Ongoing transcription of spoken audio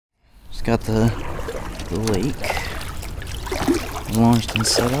Just got the lake launched and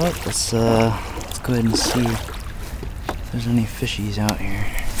set up. Let's go ahead and see if there's any fishies out here.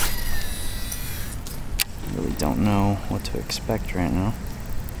 Really don't know what to expect right now.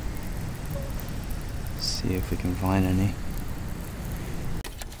 Let's see if we can find any.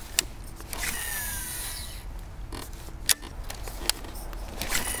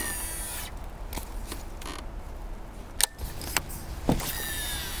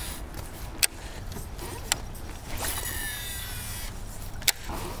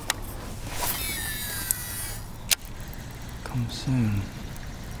 Come soon.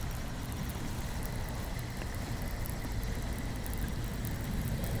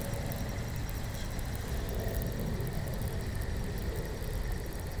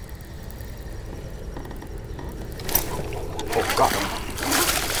 Oh, got him.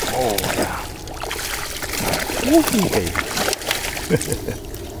 Oh, yeah. Woohoo, baby.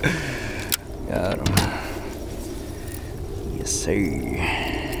 Got him. Yes, sir.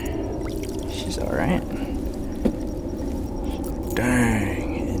 She's alright.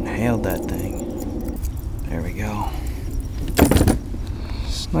 Dang, inhaled that thing. There we go.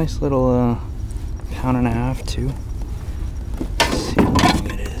 It's a nice little pound and a half too. Let's see how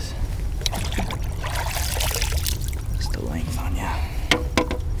long it is. What's the length on ya?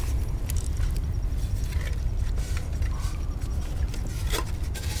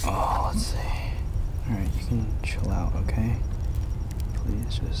 Oh, let's see. Alright, you can chill out, okay?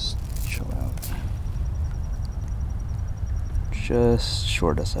 Please just chill out. Just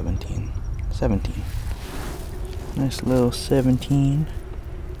short of 17. 17. Nice little 17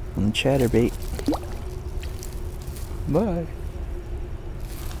 on the chatterbait. Bye.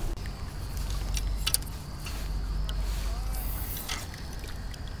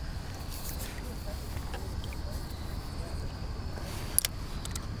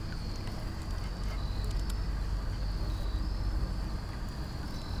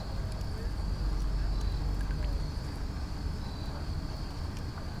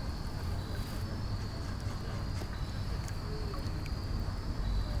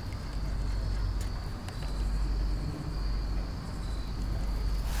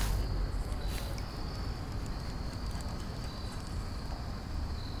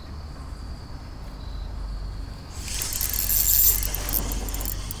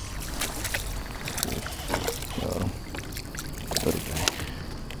 Little guy.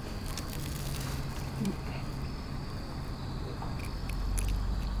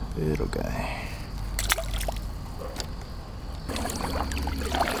 Little guy.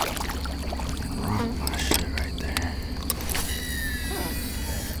 Rock my shit right there.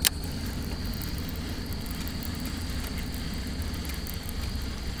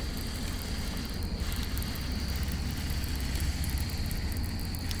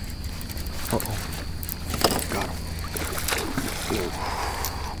 Uh-oh. Got him. Ooh.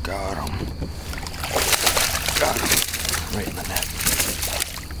 Got him. Got him. Right in the net.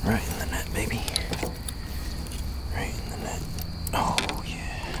 Right in the net, baby. Right in the net. Oh,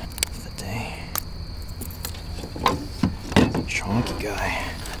 yeah. For the day. Chonky guy.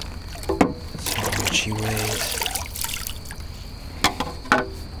 Let's see how much he weighs.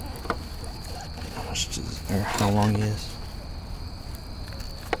 How much does, or how long he is?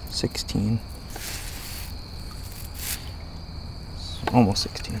 16. Almost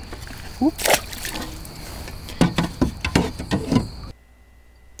 16. Whoop.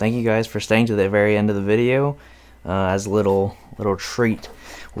 Thank you guys for staying to the very end of the video. As a little treat,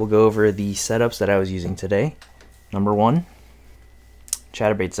 we'll go over the setups that I was using today. Number 1,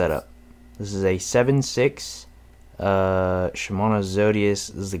 chatterbait setup. This is a 7/6 Shimano Zodius.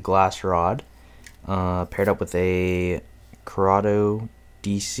 This is the glass rod, paired up with a Corrado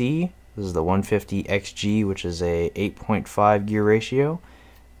DC. This is the 150 XG, which is a 8.5 gear ratio,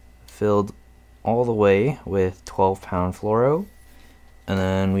 filled all the way with 12-pound fluoro. And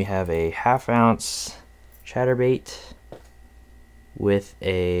then we have a 1/2 ounce chatterbait with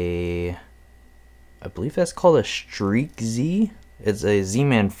a, I believe that's called a Streak Z. It's a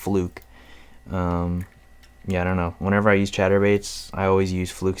Z-Man fluke. Yeah, I don't know. Whenever I use chatterbaits, I always use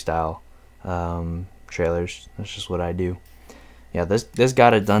fluke style trailers. That's just what I do. Yeah, this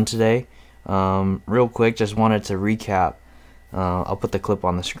got it done today. Real quick, just wanted to recap. I'll put the clip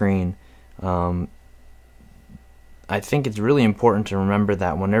on the screen. I think it's really important to remember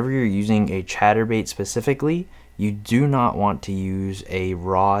that whenever you're using a chatterbait specifically, you do not want to use a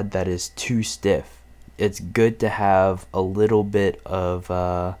rod that is too stiff. It's good to have a little bit of,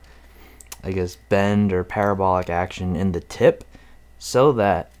 I guess, bend or parabolic action in the tip so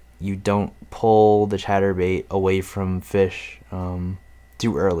that you don't pull the chatterbait away from fish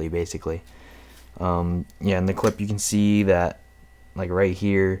too early, basically. Yeah, in the clip you can see that, like right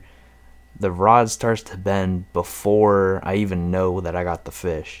here, the rod starts to bend before I even know that I got the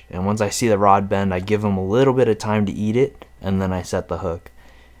fish. And once I see the rod bend, I give him a little bit of time to eat it, and then I set the hook.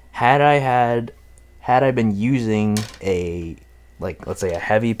 Had I been using a, like, let's say a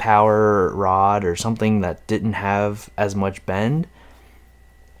heavy power rod or something that didn't have as much bend,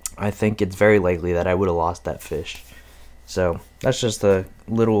 I think it's very likely that I would have lost that fish. So that's just a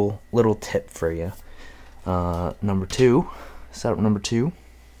little tip for you. Number two, setup number two.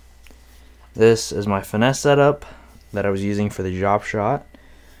 This is my finesse setup that I was using for the drop shot.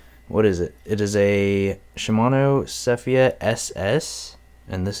 What is it? It is a Shimano Cephia SS,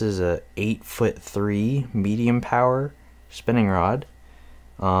 and this is a 8'3" medium power spinning rod.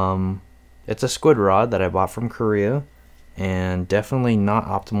 It's a squid rod that I bought from Korea, and definitely not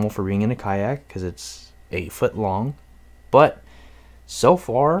optimal for being in a kayak because it's 8 foot long. But so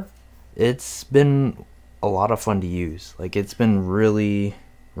far, it's been a lot of fun to use. Like, it's been really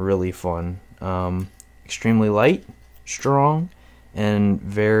fun. Extremely light, strong, and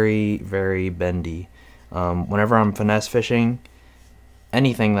very bendy. Whenever I'm finesse fishing,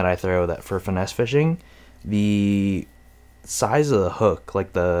 anything that I throw that for finesse fishing, the size of the hook,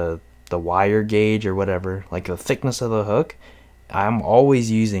 like the wire gauge or whatever, like the thickness of the hook, I'm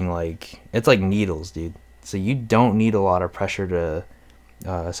always using, like, it's like needles, dude. So you don't need a lot of pressure to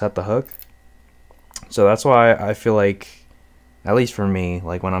set the hook. So that's why I feel like, at least for me,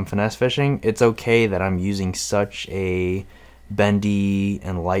 like when I'm finesse fishing, it's okay that I'm using such a bendy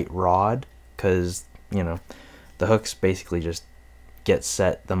and light rod, because, you know, the hooks basically just get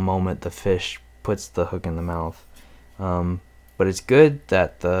set the moment the fish puts the hook in the mouth. But it's good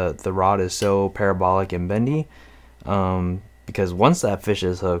that the rod is so parabolic and bendy, because once that fish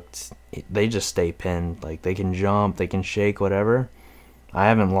is hooked, they just stay pinned. Like, they can jump, they can shake, whatever. I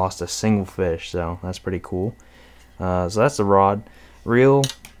haven't lost a single fish, so that's pretty cool. So that's the rod. Reel,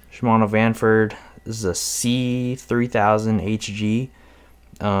 Shimano Vanford. This is a C3000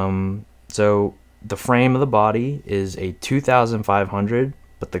 HG. So the frame of the body is a 2500,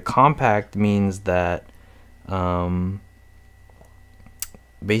 but the compact means that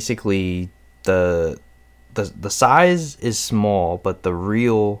basically the size is small, but the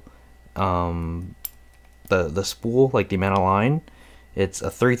reel, the spool, like the amount of line, it's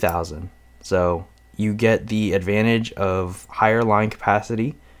a 3000. So you get the advantage of higher line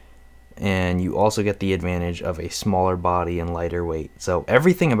capacity, and you also get the advantage of a smaller body and lighter weight. So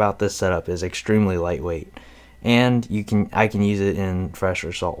everything about this setup is extremely lightweight, and I can use it in fresh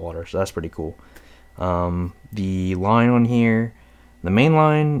or salt water, so that's pretty cool. The line on here, the main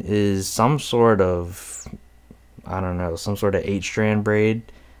line is some sort of, I don't know, some sort of 8-strand braid.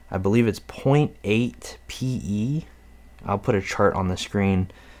 I believe it's 0.8 PE. I'll put a chart on the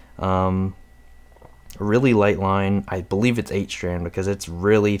screen. A really light line. I believe it's 8-strand because it's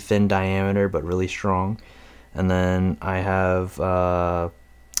really thin diameter but really strong. And then I have, I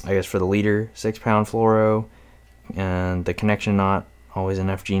guess for the leader, 6-pound fluoro, and the connection knot, always an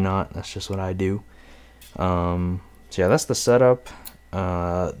FG knot. That's just what I do. So yeah, that's the setup.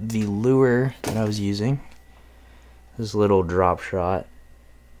 The lure that I was using, this little drop shot.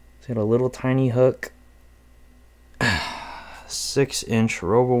 It's got a little tiny hook, 6-inch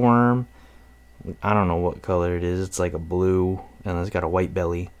roboworm. I don't know what color it is. It's like a blue, and it's got a white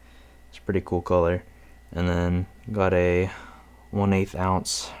belly. It's a pretty cool color. And then got a 1/8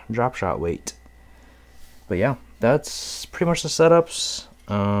 ounce drop shot weight. But yeah, that's pretty much the setups.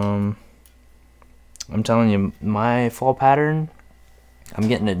 I'm telling you, my fall pattern, I'm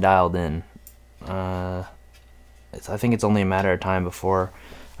getting it dialed in. I think it's only a matter of time before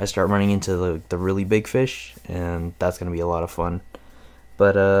I start running into the really big fish, and that's gonna be a lot of fun.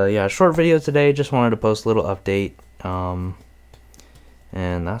 But yeah, short video today. Just wanted to post a little update, and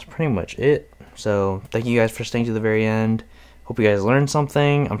that's pretty much it. So thank you guys for staying to the very end. Hope you guys learned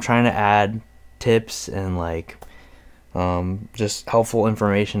something. I'm trying to add tips and like just helpful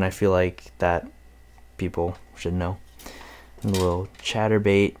information I feel like that people should know. And little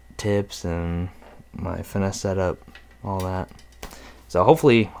chatterbait tips and my finesse setup, all that. So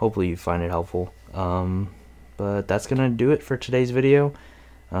hopefully you find it helpful. But that's gonna do it for today's video.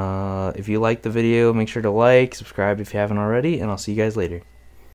 If you liked the video, make sure to like, subscribe if you haven't already, and I'll see you guys later.